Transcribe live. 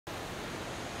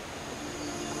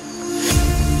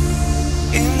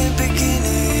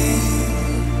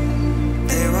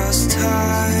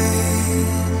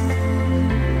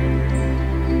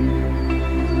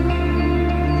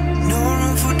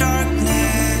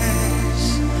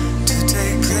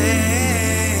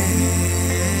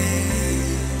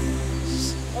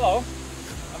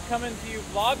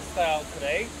vlog style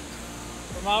today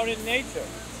from out in nature.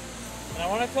 And I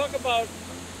want to talk about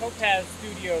Topaz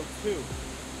Studio 2.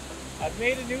 I've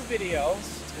made a new video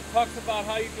that talks about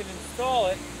how you can install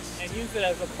it and use it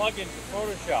as a plugin for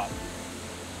Photoshop.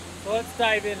 So let's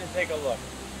dive in and take a look.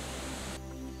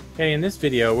 Okay, in this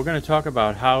video we're going to talk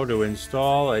about how to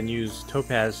install and use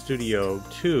Topaz Studio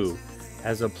 2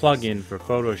 as a plugin for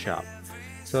Photoshop.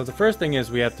 So the first thing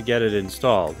is we have to get it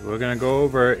installed. We're going to go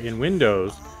over in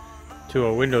Windows to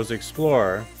a Windows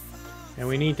Explorer, and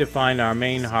we need to find our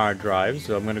main hard drive.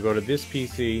 So I'm going to go to this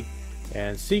PC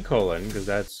and C:, because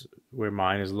that's where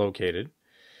mine is located.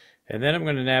 And then I'm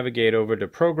going to navigate over to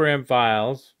Program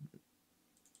Files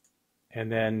and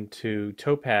then to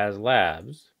Topaz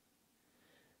Labs,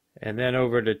 and then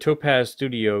over to Topaz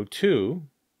Studio 2,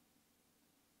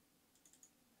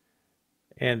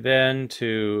 and then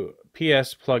to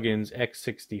PS Plugins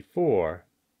X64,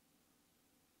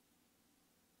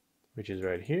 which is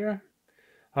right here.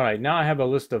 Alright, now I have a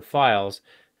list of files.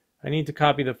 I need to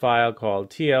copy the file called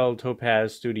TL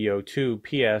Topaz Studio 2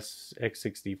 PS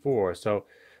X64. So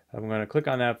I'm going to click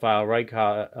on that file, right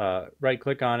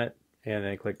click on it, and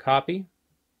then click copy.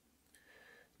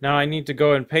 Now I need to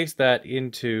go and paste that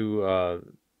into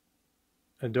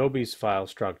Adobe's file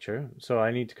structure. So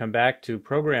I need to come back to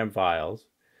Program Files,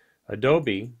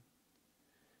 Adobe,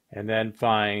 and then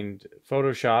find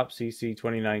Photoshop CC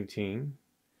 2019,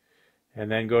 and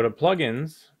then go to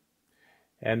Plugins,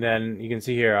 and then you can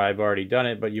see here I've already done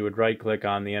it, but you would right click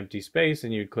on the empty space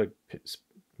and you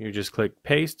just click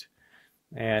Paste,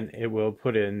 and it will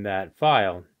put in that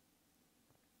file.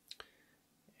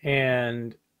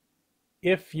 And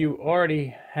if you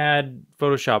already had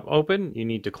Photoshop open, you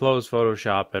need to close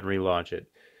Photoshop and relaunch it.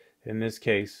 In this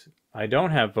case, I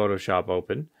don't have Photoshop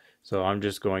open, so I'm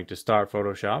just going to start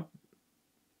Photoshop.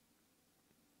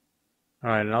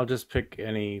 Alright, and I'll just pick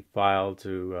any file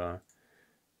to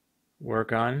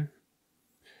work on.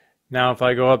 Now if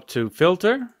I go up to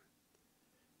Filter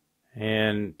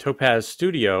and Topaz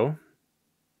Studio,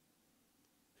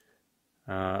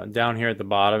 down here at the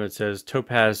bottom it says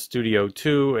Topaz Studio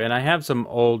 2, and I have some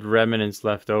old remnants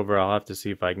left over. I'll have to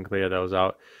see if I can clear those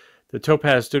out. The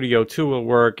Topaz Studio 2 will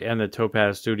work, and the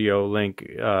Topaz Studio link,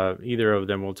 either of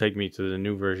them will take me to the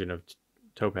new version of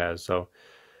Topaz. So,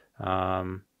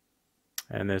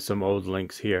 and there's some old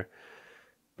links here.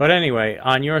 But anyway,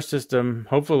 on your system,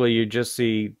 hopefully you just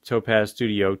see Topaz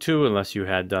Studio 2, unless you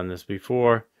had done this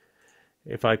before.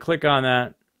 If I click on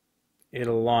that,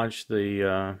 it'll launch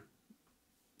the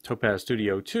Topaz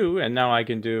Studio 2, and now I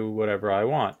can do whatever I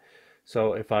want.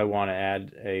 So if I want to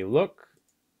add a look,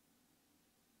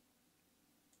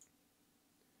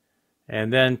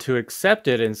 and then to accept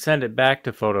it and send it back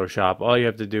to Photoshop, all you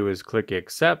have to do is click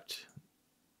Accept,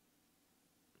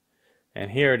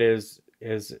 and here it is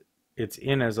it's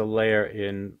in as a layer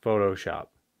in Photoshop.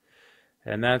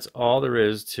 And that's all there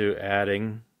is to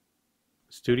adding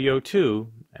Studio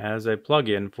 2 as a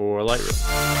plugin for Lightroom.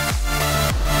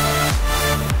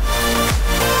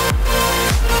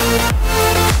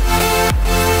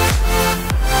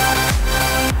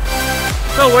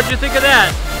 So what'd you think of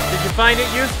that? Did you find it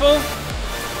useful?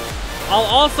 I'll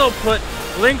also put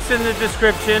links in the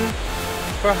description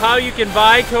for how you can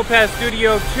buy Topaz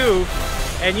Studio 2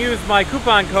 and use my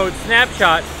coupon code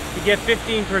SNAPSHOT to get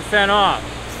 15% off.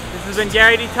 This has been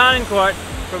Gary D. Tonnencourt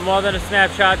from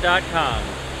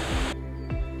morethanasnapshot.com.